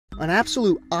an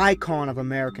absolute icon of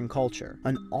American culture,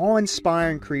 an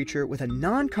awe-inspiring creature with a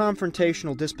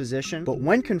non-confrontational disposition, but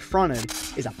when confronted,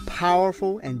 is a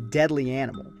powerful and deadly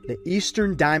animal, the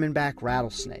eastern diamondback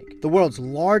rattlesnake, the world's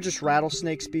largest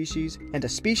rattlesnake species, and a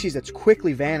species that's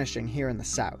quickly vanishing here in the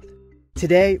South.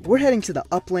 Today, we're heading to the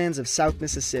uplands of South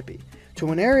Mississippi,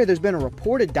 to an area there's been a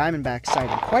reported diamondback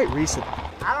sighting quite recently.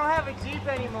 I don't have a Jeep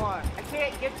anymore. I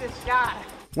can't get this shot.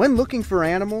 When looking for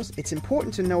animals, it's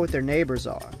important to know what their neighbors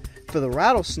are. For the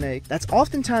rattlesnake, that's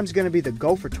oftentimes going to be the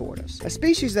gopher tortoise, a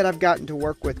species that I've gotten to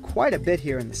work with quite a bit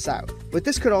here in the South. But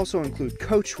this could also include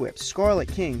coach whips,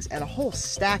 scarlet kings, and a whole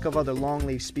stack of other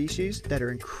longleaf species that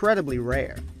are incredibly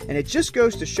rare. And it just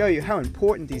goes to show you how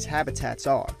important these habitats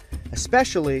are,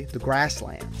 especially the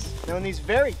grasslands. Now in these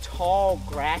very tall,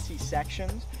 grassy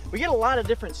sections, we get a lot of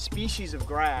different species of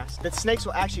grass that snakes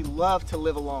will actually love to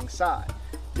live alongside.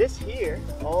 This here,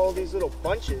 all these little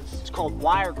bunches, it's called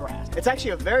wiregrass. It's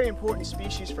actually a very important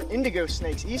species for indigo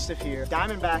snakes east of here.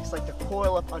 Diamondbacks like to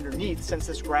coil up underneath since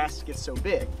this grass gets so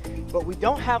big. But we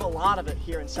don't have a lot of it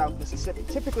here in South Mississippi.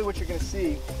 Typically what you're gonna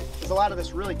see is a lot of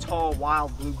this really tall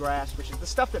wild bluegrass, which is the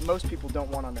stuff that most people don't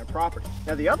want on their property.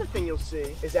 Now the other thing you'll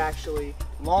see is actually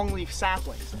longleaf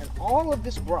saplings. And all of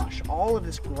this brush, all of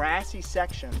this grassy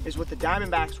section is what the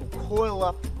diamondbacks will coil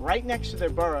up right next to their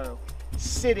burrow,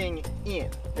 sitting in.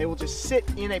 They will just sit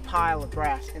in a pile of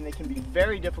grass and they can be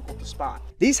very difficult to spot.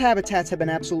 These habitats have been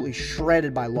absolutely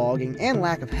shredded by logging and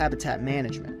lack of habitat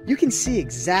management. You can see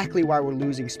exactly why we're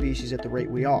losing species at the rate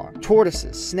we are.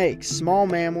 Tortoises, snakes, small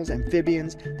mammals,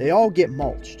 amphibians, they all get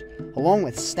mulched, along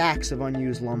with stacks of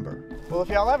unused lumber. Well, if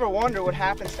y'all ever wonder what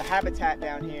happens to habitat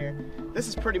down here, this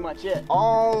is pretty much it.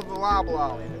 All of the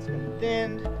loblolly that's been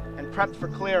thinned and prepped for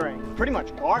clearing, pretty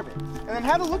much garbage. And then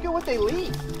have a look at what they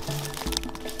leave.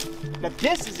 Now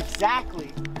this is exactly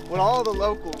what all the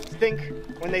locals think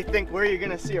when they think where you're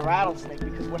gonna see a rattlesnake,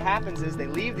 because what happens is they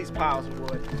leave these piles of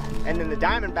wood and then the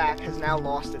diamondback has now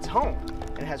lost its home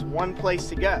and has one place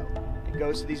to go. It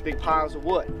goes to these big piles of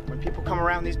wood. When people come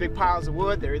around these big piles of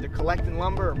wood, they're either collecting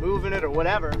lumber or moving it or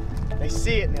whatever, they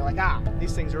see it and they're like, ah,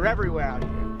 these things are everywhere out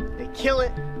here. They kill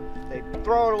it, they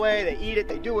throw it away, they eat it,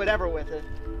 they do whatever with it,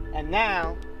 and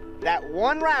now that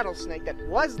one rattlesnake that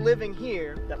was living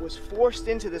here, that was forced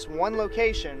into this one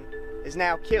location, is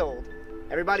now killed.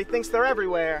 Everybody thinks they're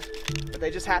everywhere, but they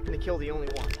just happen to kill the only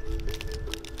one.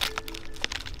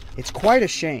 It's quite a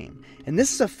shame, and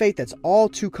this is a fate that's all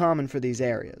too common for these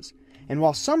areas. And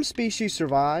while some species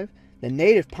survive, the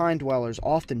native pine dwellers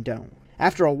often don't.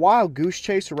 After a wild goose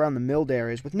chase around the milled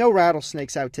areas with no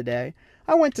rattlesnakes out today,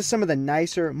 I went to some of the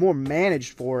nicer, more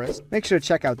managed forests, make sure to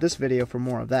check out this video for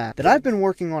more of that I've been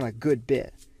working on a good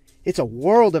bit. It's a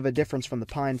world of a difference from the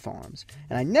pine farms,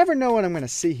 and I never know what I'm going to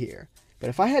see here. But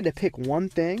if I had to pick one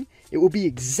thing, it would be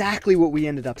exactly what we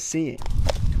ended up seeing.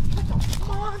 That's a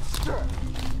monster!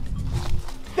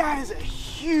 That is a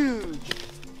huge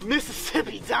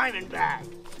Mississippi diamondback!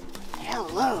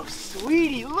 Hello,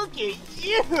 sweetie, look at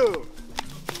you!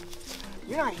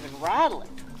 You're not even rattling.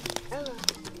 Hello.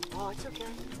 Oh, it's okay.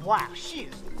 Wow, she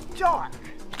is dark.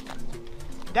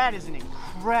 That is an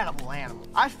incredible animal.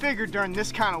 I figured during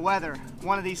this kind of weather,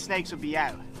 one of these snakes would be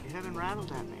out. You haven't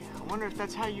rattled at me. I wonder if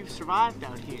that's how you've survived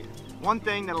out here. One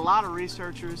thing that a lot of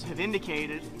researchers have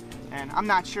indicated, and I'm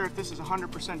not sure if this is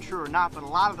 100% true or not, but a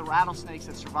lot of the rattlesnakes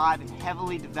that survive in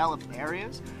heavily developed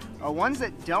areas are ones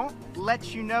that don't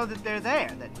let you know that they're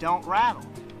there, that don't rattle.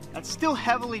 That's still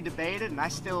heavily debated, and I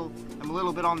still am a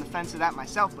little bit on the fence of that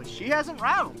myself, but she hasn't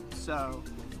rattled, so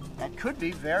that could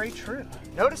be very true.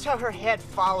 Notice how her head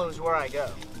follows where I go.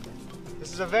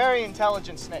 This is a very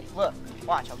intelligent snake. Look,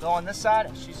 watch, I'll go on this side,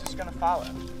 and she's just gonna follow.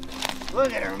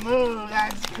 Look at her move,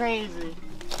 that's crazy.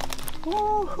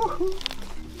 Woo-hoo-hoo.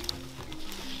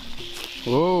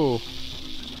 Whoa.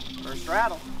 First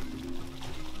rattle.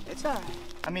 It's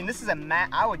I mean, this is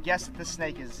I would guess that this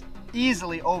snake is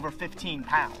easily over 15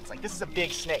 pounds. Like, this is a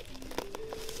big snake.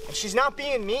 And she's not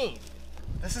being mean.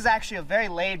 This is actually a very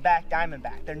laid-back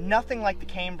diamondback. They're nothing like the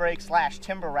canebrake /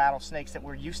 timber rattlesnakes that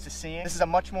we're used to seeing. This is a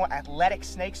much more athletic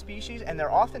snake species, and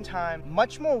they're oftentimes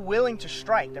much more willing to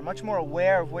strike. They're much more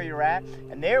aware of where you're at,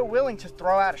 and they're willing to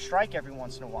throw out a strike every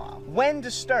once in a while, when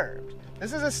disturbed.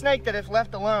 This is a snake that if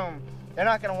left alone, they're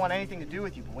not gonna want anything to do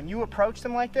with you. But when you approach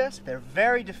them like this, they're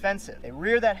very defensive. They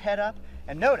rear that head up,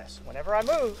 and notice, whenever I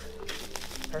move,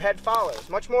 her head follows,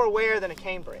 much more aware than a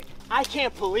canebrake. I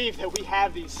can't believe that we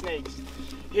have these snakes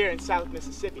here in South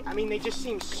Mississippi. I mean, they just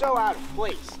seem so out of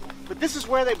place. But this is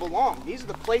where they belong. These are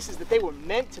the places that they were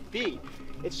meant to be.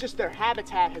 It's just their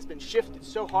habitat has been shifted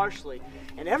so harshly.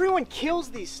 And everyone kills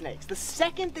these snakes. The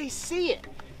second they see it,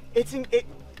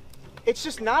 it's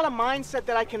just not a mindset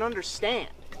that I can understand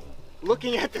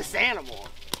looking at this animal.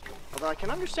 Although I can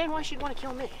understand why she'd want to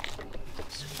kill me.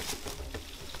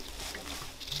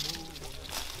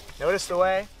 Notice the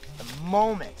way, the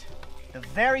moment, the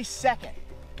very second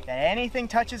that anything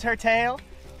touches her tail,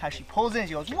 how she pulls in,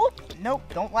 she goes, whoop, nope,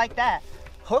 don't like that.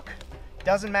 Hook,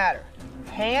 doesn't matter.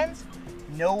 Hands,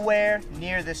 nowhere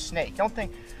near this snake. Don't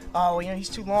think, oh, you know, he's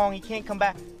too long, he can't come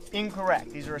back.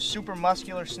 Incorrect. These are a super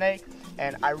muscular snake,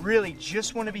 and I really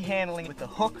just want to be handling with the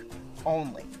hook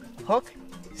only. Hook,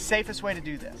 safest way to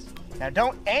do this. Now,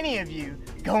 don't any of you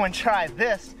go and try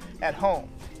this at home.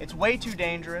 It's way too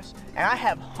dangerous, and I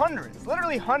have hundreds,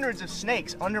 literally hundreds of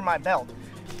snakes under my belt.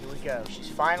 Here we go. She's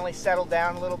finally settled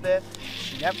down a little bit.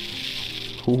 Never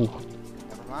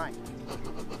mind.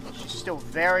 She's still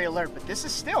very alert, but this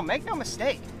is still, make no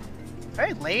mistake,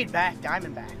 very laid-back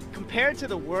Diamondback. Compared to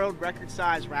the world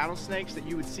record-sized rattlesnakes that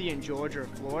you would see in Georgia or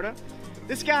Florida,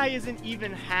 this guy isn't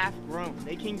even half grown.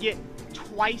 They can get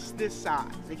twice this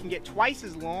size. They can get twice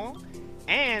as long,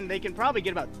 and they can probably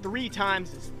get about 3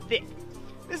 times as thick.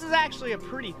 This is actually a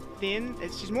pretty thin,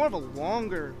 she's more of a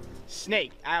longer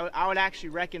snake. I would actually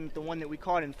reckon the one that we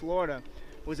caught in Florida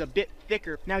was a bit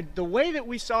thicker. Now, the way that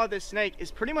we saw this snake is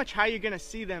pretty much how you're gonna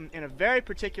see them in a very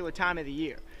particular time of the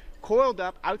year. Coiled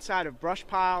up outside of brush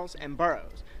piles and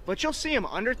burrows. But you'll see them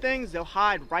under things, they'll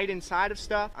hide right inside of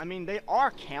stuff. I mean, they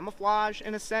are camouflage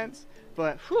in a sense,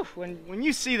 but whew, when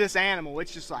you see this animal,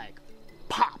 it's just like,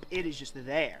 pop, it is just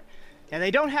there. Now,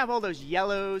 they don't have all those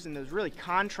yellows and those really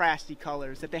contrasty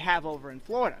colors that they have over in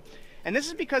Florida. And this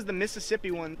is because the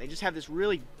Mississippi one, they just have this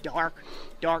really dark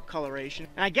coloration.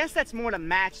 And I guess that's more to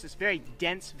match this very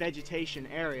dense vegetation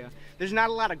area. There's not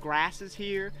a lot of grasses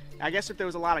here. I guess if there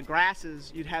was a lot of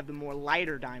grasses, you'd have the more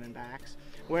lighter Diamondbacks.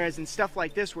 Whereas in stuff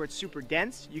like this where it's super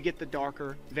dense, you get the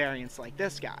darker variants like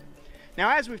this guy.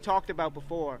 Now, as we've talked about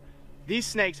before, these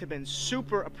snakes have been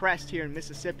super oppressed here in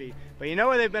Mississippi, but you know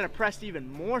where they've been oppressed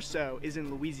even more so is in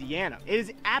Louisiana. It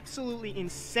is absolutely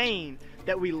insane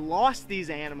that we lost these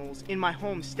animals in my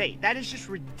home state. That is just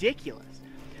ridiculous.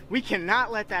 We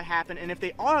cannot let that happen, and if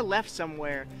they are left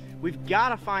somewhere, we've got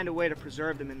to find a way to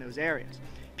preserve them in those areas.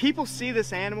 People see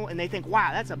this animal and they think,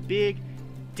 wow, that's a big,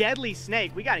 deadly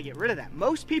snake. We got to get rid of that.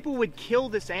 Most people would kill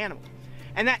this animal,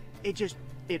 and that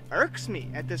it irks me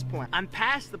at this point. I'm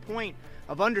past the point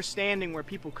of understanding where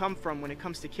people come from when it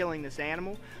comes to killing this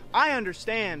animal. I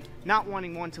understand not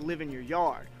wanting one to live in your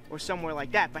yard or somewhere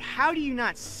like that, but how do you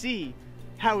not see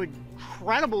how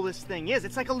incredible this thing is?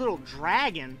 It's like a little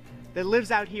dragon that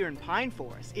lives out here in pine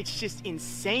forest. It's just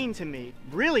insane to me.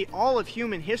 Really, all of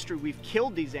human history, we've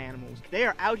killed these animals. They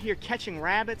are out here catching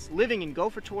rabbits, living in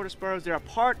gopher tortoise burrows. They're a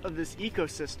part of this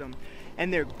ecosystem,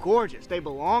 and they're gorgeous. They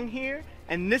belong here,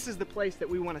 and this is the place that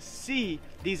we want to see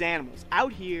these animals,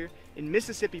 out here in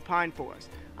Mississippi pine forest.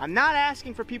 I'm not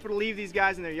asking for people to leave these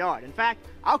guys in their yard. In fact,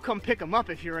 I'll come pick them up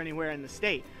if you're anywhere in the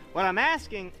state. What I'm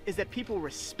asking is that people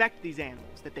respect these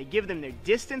animals, that they give them their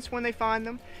distance when they find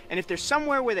them, and if there's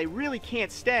somewhere where they really can't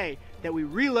stay, that we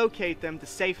relocate them to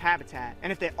safe habitat.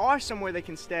 And if they are somewhere they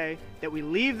can stay, that we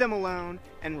leave them alone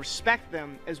and respect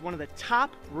them as one of the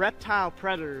top reptile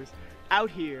predators out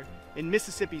here in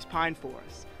Mississippi's pine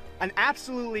forests. An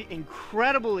absolutely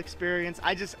incredible experience.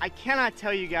 I cannot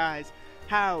tell you guys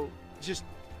how just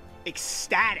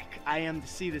ecstatic I am to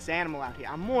see this animal out here.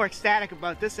 I'm more ecstatic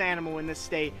about this animal in this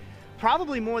state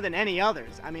probably more than any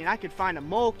others. I mean, I could find a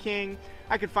mole king,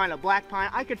 I could find a black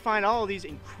pine, I could find all of these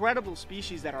incredible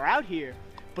species that are out here,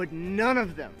 but none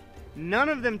of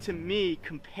them to me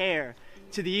compare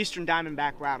to the eastern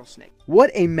diamondback rattlesnake. What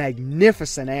a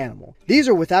magnificent animal. These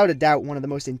are without a doubt one of the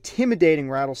most intimidating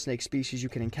rattlesnake species you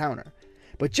can encounter.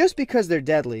 But just because they're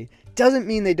deadly doesn't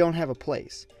mean they don't have a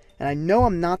place. And I know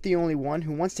I'm not the only one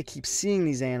who wants to keep seeing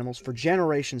these animals for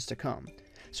generations to come.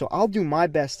 So I'll do my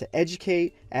best to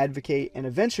educate, advocate, and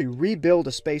eventually rebuild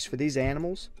a space for these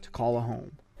animals to call a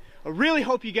home. I really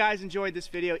hope you guys enjoyed this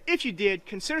video. If you did,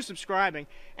 consider subscribing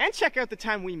and check out the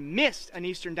time we missed an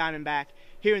eastern diamondback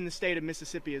here in the state of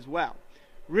Mississippi as well.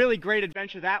 Really great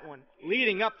adventure, that one,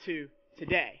 leading up to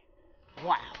today.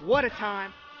 Wow, what a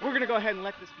time. We're gonna go ahead and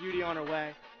let this beauty on her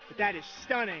way, but that is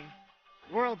stunning.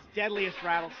 World's deadliest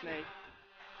rattlesnake,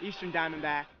 eastern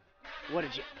diamondback. What a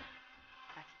gem.